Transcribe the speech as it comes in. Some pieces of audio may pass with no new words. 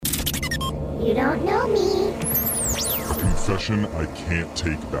You don't know me. Confession I can't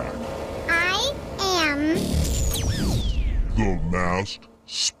take back. I am... The Masked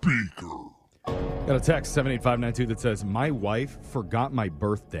Speaker. Got a text 78592 that says, my wife forgot my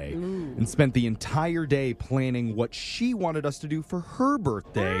birthday and spent the entire day planning what she wanted us to do for her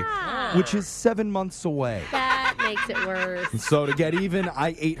birthday, which is 7 months away. That makes it worse. So to get even,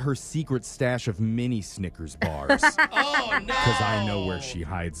 I ate her secret stash of mini Snickers bars Oh, no. because I know where she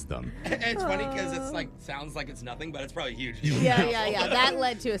hides them. It's funny because it's like, sounds like it's nothing, but it's probably huge. Yeah. That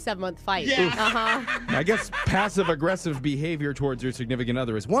led to a 7-month fight. Yeah. I guess passive-aggressive behavior towards your significant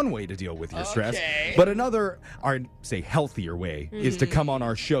other is one way to deal with your stress. Okay. But another, or say healthier way, is to come on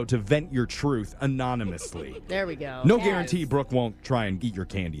our show to vent your truth anonymously. There we go. No guarantee Brooke won't try and eat your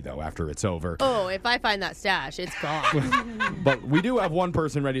candy, though, after it's over. Oh, if I find that stash, it's gone. But we do have one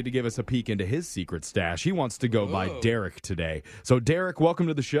person ready to give us a peek into his secret stash. He wants to go by Derek today. So, Derek, welcome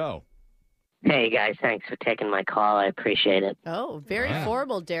to the show. Hey, guys. Thanks for taking my call. I appreciate it. Oh, very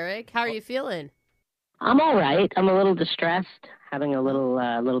formal, Derek. How are you feeling? I'm all right. I'm a little distressed, having a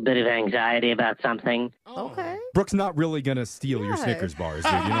little bit of anxiety about something. Okay. Brooke's not really going to steal your Yeah. Snickers bars,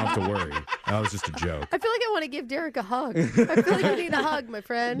 dude. You don't have to worry. That was just a joke. I feel like I want to give Derek a hug. I feel like you need a hug, my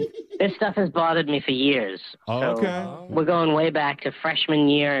friend. This stuff has bothered me for years. Oh, So okay. we're going way back to freshman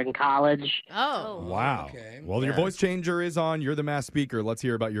year in college. Oh. Wow. Okay. Well, your voice changer is on. You're the mass speaker. Let's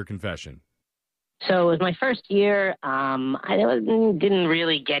hear about your confession. So it was my first year. Didn't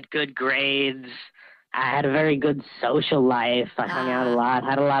really get good grades. I had a very good social life. I hung out a lot,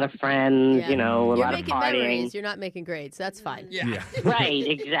 had a lot of friends, Yeah. a You're lot of making partying. memories. You're not making grades. That's fine. Yeah. Right,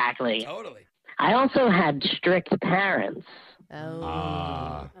 exactly. Totally. I also had strict parents. Oh.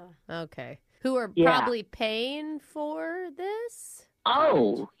 Ah. Okay. Who are Yeah. probably paying for this?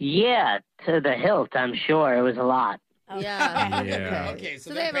 Oh, yeah, to the hilt, I'm sure. It was a lot. Yeah. Yeah. Okay, so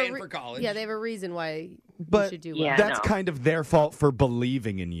they they're have a paying for college. Yeah, they have a reason why you But should do Yeah. well. that's no. kind of their fault for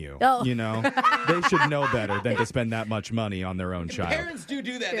believing in you. Oh. You know? They should know better than to spend that much money on their own child. Parents do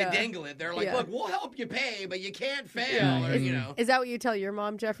that. Yeah. They dangle it. They're like, Yeah. look, we'll help you pay, but you can't fail. Yeah. Or, Is that what you tell your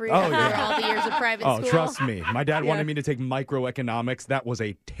mom, Jeffrey? Oh, after yeah. all the years of private Oh, school? trust me. My dad Yeah. wanted me to take microeconomics. That was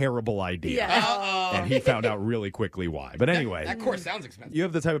a terrible idea. Yeah. Uh-oh. And he found out really quickly why. But anyway, That course sounds expensive. you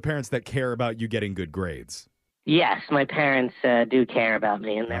have the type of parents that care about you getting good grades. Yes, my parents do care about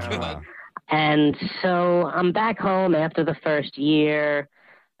me, and they're Uh, And so I'm back home after the first year,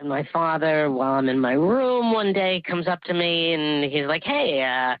 and my father, while I'm in my room one day, comes up to me and he's like, hey,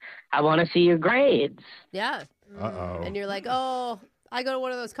 I want to see your grades. Yeah. Uh-oh. And you're like, oh, I go to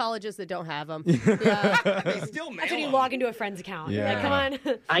one of those colleges that don't have them. They still mail That's when you them. log into a friend's account. You're Yeah. like, come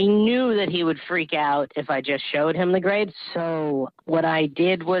on. I knew that he would freak out if I just showed him the grades. So what I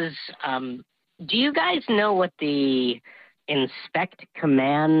did was, do you guys know what the inspect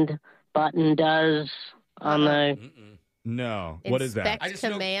command button does on the... Mm-mm. No. What is that? Inspect I just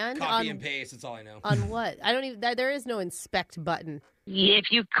command know copy on- and paste. That's all I know. On what? I don't even. There is no inspect button.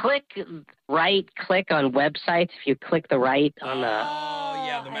 If you right-click on websites, if you click the right on the... Oh,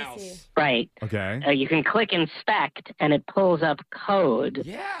 yeah, the I mouse. see. Right. Okay. You can click inspect and it pulls up code.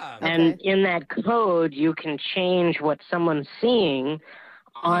 Yeah. And Okay. in that code, you can change what someone's seeing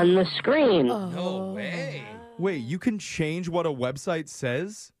on the screen. No way. Wait, you can change what a website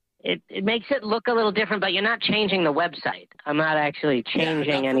says? It makes it look a little different, but you're not changing the website. I'm not actually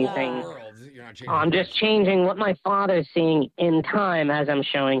changing Yeah, not for anything. the world. You're not changing I'm just changing what my father's seeing in time as I'm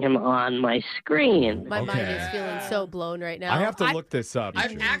showing him on my screen. My mind is Okay. feeling so blown right now. I have to look this up.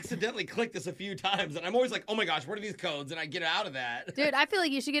 I've accidentally clicked this a few times, and I'm always like, oh my gosh, what are these codes? And I get out of that. Dude, I feel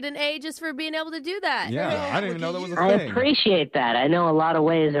like you should get an A just for being able to do that. Yeah, I didn't even know that was a I thing. appreciate that. I know a lot of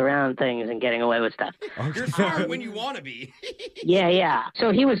ways around things and getting away with stuff. You're smart when you want to be. Yeah.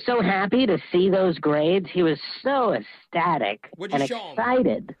 So he was so happy to see those grades. He was so ecstatic What'd you and show him?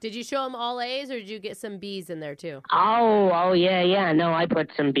 excited. Did you show him all A's or did you get some B's in there too? Oh, yeah. No, I put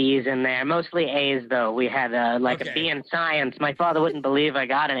some B's in there. Mostly A's, though. We had a Okay. B in science. My father wouldn't believe I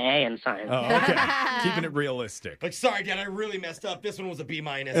got an A in science. Oh, okay. Keeping it realistic. Like, sorry, Dad, I really messed up. This one was a B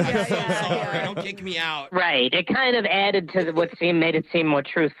minus. I'm so sorry. Don't kick me out. Right. It kind of added to made it seem more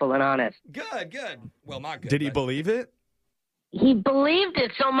truthful and honest. Good. Well, not good. Did he but- believe it? He believed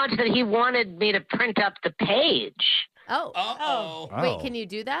it so much that he wanted me to print up the page. Oh. Uh-oh. Wait, can you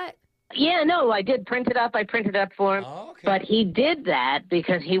do that? Yeah, no, I did print it up. I printed it up for him. Oh, okay. But he did that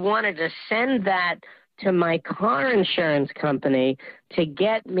because he wanted to send that to my car insurance company to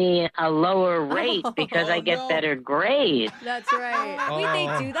get me a lower rate because I get no. better grades. That's right.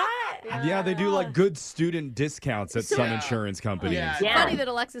 Wait, they do that? Yeah, they do like good student discounts at some insurance companies. Yeah. Yeah. Funny that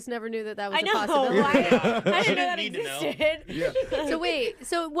Alexis never knew that was I a know. possibility. I didn't know that Need to know. existed. So wait,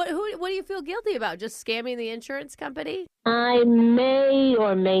 so what do you feel guilty about? Just scamming the insurance company? I may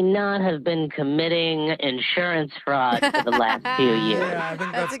or may not have been committing insurance fraud for the last few years. Yeah, I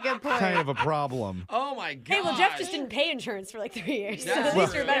think That's that's a good point. kind of a problem. Oh my god. Hey, well, Jeff just didn't pay insurance for like 3 years. So Yeah. at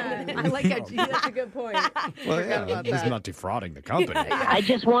least you're better than I him. like that. That's a good point. Well, yeah, about he's that. not defrauding the company. I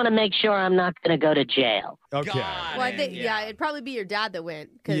just want to make sure I'm not going to go to jail. Okay. God. Well, I think Yeah. it'd probably be your dad that went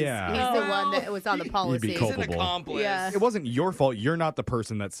because Yeah. he's the one that was on the policy. He's an culpable. accomplice. Yeah. It wasn't your fault. You're not the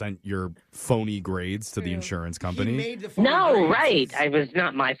person that sent your phony grades to the insurance He company. made the phone No, grades. right. I was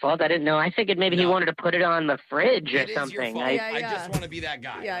not my fault. I didn't know. I figured maybe he No. wanted to put it on the fridge or It is your something. fault. I, Yeah, I yeah. just want to be that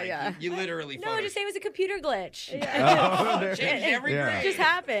guy. Yeah, Like, yeah. You literally No, just say it was a computer glitch. changed every Yeah. grade. It just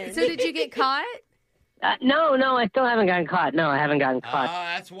happened. So did you get caught? no, I still haven't gotten caught. No, I haven't gotten caught.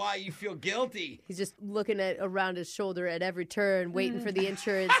 That's why you feel guilty. He's just looking at around his shoulder at every turn, waiting for the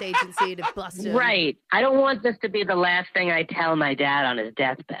insurance agency to bust him. Right. I don't want this to be the last thing I tell my dad on his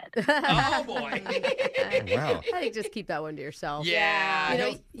deathbed. Oh boy. Wow. I think just keep that one to yourself. Yeah. You know,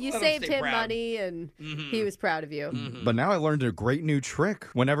 he'll- you let saved stay him proud. money, and he was proud of you. But now I learned a great new trick.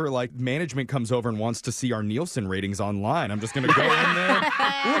 Whenever like management comes over and wants to see our Nielsen ratings online, I'm just going to go in there.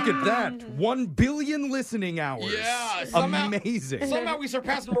 Look at that. 1 billion listening hours. Yeah, somehow- Amazing. Somehow we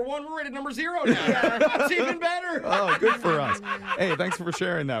surpassed number 1. We're rated number 0 now. That's even better. Oh, good for us. Hey, thanks for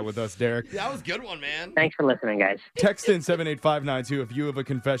sharing that with us, Derek. That was a good one, man. Thanks for listening, guys. Text in 78592 if you have a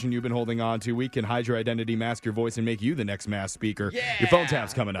confession you've been holding on to. We can hide your identity, mask your voice, and make you the next mass speaker. Yeah. Your phone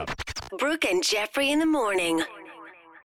tap's coming up. Brooke and Jeffrey in the morning.